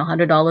month,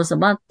 $100 a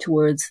month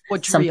towards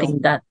something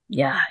that,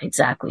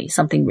 exactly.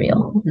 Something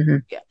real.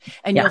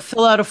 And you'll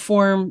fill out a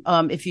form,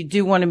 if you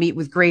do want to meet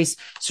with Grace.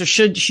 So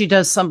she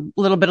does some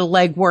little bit of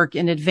legwork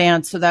in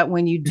advance so that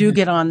when you do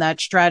get on that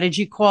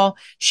strategy call,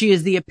 she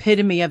is the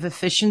epitome of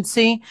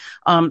efficiency.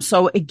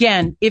 So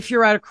again, if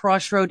you're at a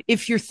crossroad,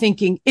 if you're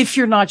thinking, if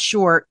you're not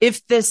sure,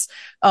 if this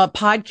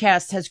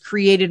podcast has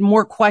created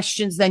more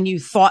questions than you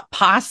thought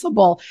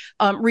possible,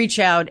 reach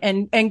out.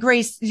 And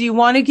Grace, do you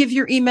want to give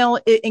your email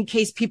in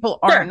case people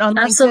aren't on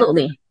LinkedIn?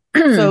 Absolutely.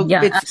 So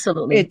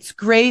absolutely. It's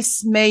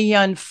Grace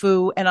Mayyun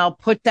Fu, and I'll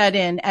put that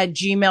in at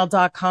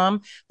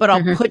gmail.com, but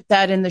I'll put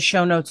that in the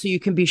show notes so you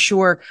can be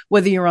sure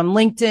whether you're on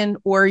LinkedIn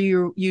or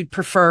you'd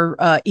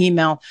prefer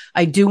email.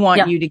 I do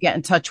want you to get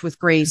in touch with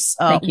Grace.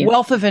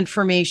 Wealth of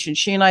information.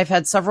 She and I have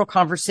had several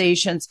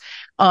conversations.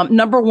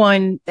 Number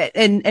one,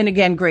 and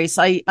again, Grace,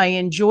 I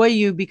enjoy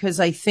you because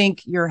I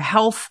think your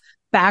health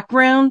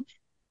background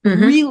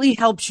really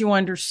helps you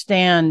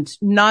understand,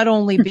 not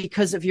only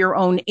because of your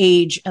own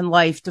age and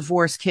life,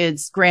 divorce,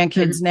 kids,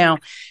 grandkids now,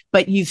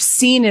 but you've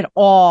seen it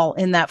all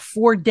in that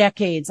 4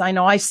 decades. I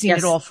know I've seen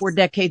it all, 4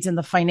 decades in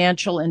the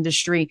financial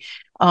industry.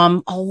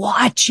 A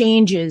lot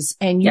changes,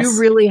 and you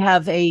really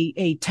have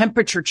a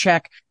temperature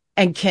check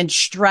and can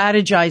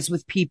strategize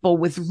with people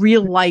with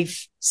real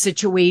life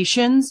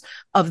situations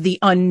of the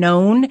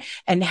unknown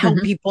and help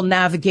people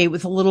navigate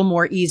with a little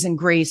more ease and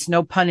grace.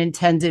 No pun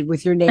intended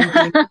with your name.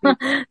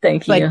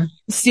 Thank you. But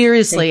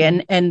seriously,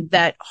 and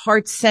that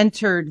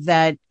heart-centered,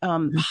 that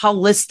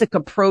holistic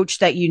approach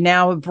that you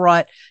now have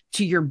brought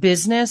to your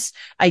business,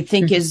 I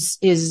think is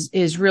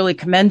really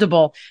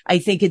commendable. I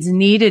think it's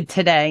needed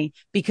today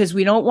because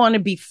we don't want to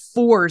be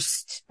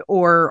forced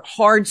or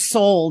hard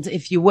sold,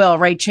 if you will,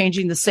 right?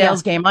 Changing the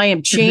sales game. I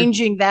am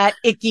changing that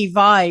icky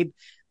vibe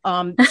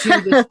to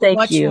this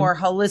much more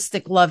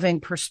holistic,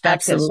 loving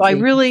perspective.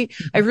 Absolutely.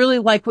 So I really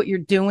like what you're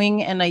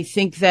doing. And I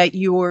think that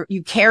you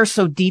care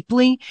so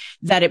deeply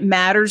that it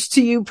matters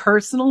to you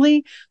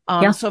personally.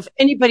 So if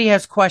anybody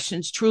has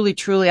questions,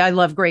 truly, I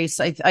love Grace.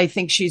 I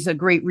think she's a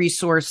great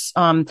resource.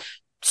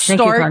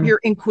 Start your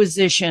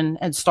inquisition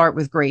and start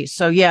with Grace.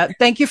 So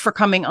thank you for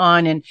coming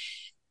on and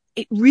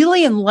it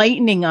really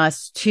enlightening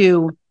us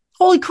to,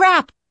 holy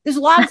crap. There's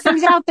a lot of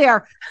things out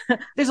there.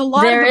 There's a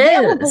lot of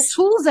available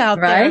tools out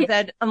there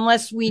that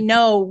unless we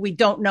know, we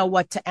don't know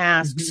what to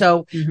ask.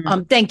 So,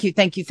 thank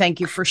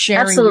you for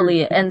sharing.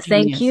 Absolutely. And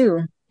thank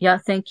you. Yeah,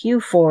 thank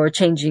you for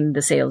changing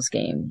the sales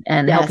game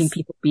and helping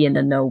people be in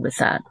the know with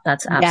that.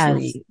 That's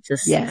absolutely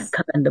just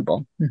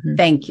commendable. Mm-hmm.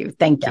 Thank you.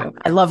 Thank you.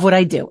 I love what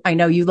I do. I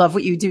know you love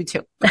what you do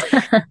too.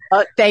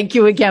 Thank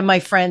you again, my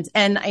friends.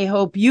 And I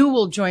hope you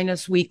will join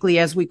us weekly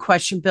as we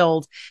question,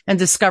 build, and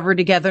discover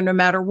together, no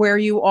matter where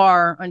you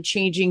are, on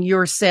changing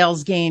your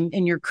sales game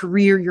in your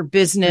career, your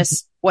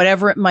business,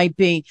 whatever it might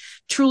be.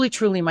 Truly,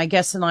 truly, my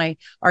guests and I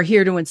are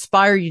here to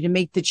inspire you to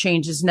make the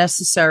changes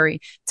necessary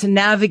to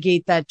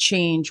navigate that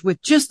change with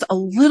just a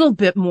little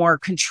bit more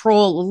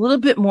control, a little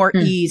bit more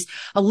ease,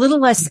 a little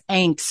less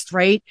angst,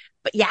 right?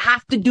 But you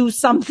have to do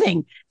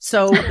something.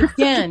 So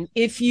again,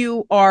 if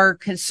you are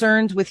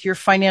concerned with your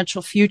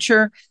financial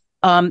future,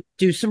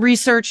 do some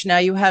research. Now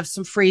you have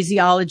some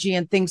phraseology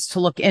and things to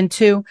look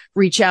into.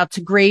 Reach out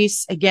to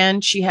Grace. Again,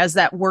 she has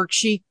that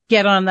worksheet.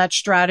 Get on that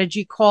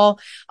strategy call.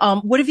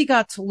 What have you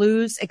got to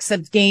lose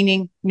except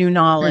gaining new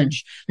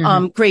knowledge?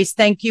 Grace,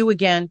 thank you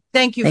again.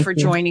 Thank you for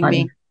joining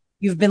me.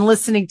 You've been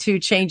listening to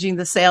Changing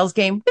the Sales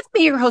Game with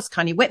me, your host,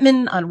 Connie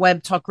Whitman, on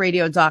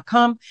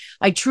webtalkradio.com.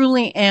 I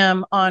truly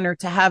am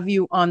honored to have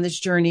you on this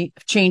journey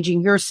of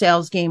changing your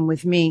sales game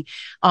with me.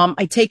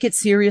 I take it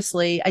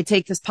seriously. I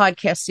take this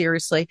podcast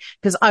seriously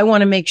because I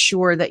want to make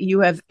sure that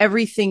you have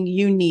everything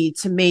you need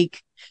to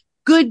make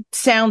good,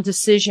 sound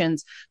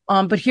decisions.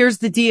 But here's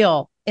the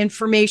deal.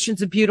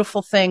 Information's a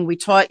beautiful thing. We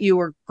taught you,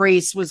 or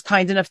Grace was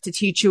kind enough to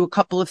teach you a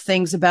couple of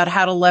things about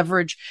how to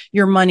leverage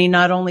your money,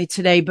 not only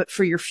today, but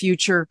for your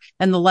future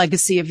and the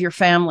legacy of your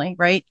family,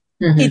 right?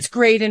 It's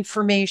great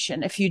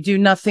information. If you do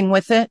nothing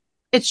with it,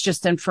 it's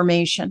just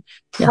information.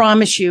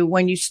 Promise you,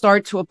 when you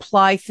start to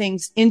apply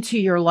things into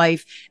your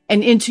life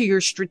and into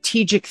your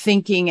strategic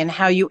thinking and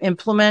how you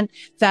implement,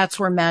 that's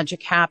where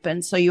magic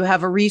happens. So you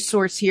have a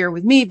resource here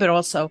with me, but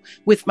also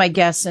with my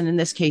guests, and in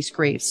this case,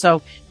 Grace.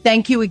 So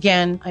thank you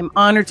again. I'm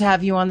honored to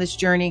have you on this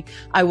journey.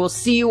 I will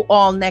see you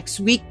all next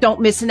week. Don't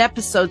miss an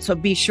episode, so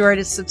be sure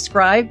to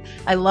subscribe.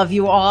 I love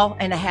you all,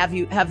 and have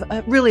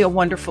really a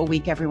wonderful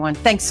week, everyone.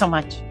 Thanks so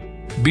much.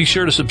 Be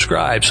sure to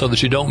subscribe so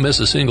that you don't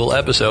miss a single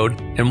episode.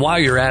 And while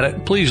you're at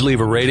it, please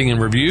leave a rating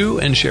and review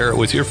and share it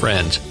with your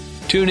friends.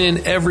 Tune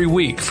in every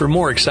week for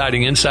more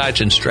exciting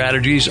insights and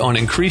strategies on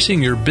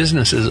increasing your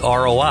business's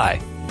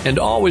ROI. And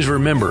always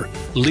remember,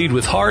 lead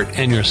with heart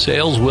and your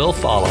sales will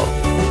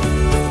follow.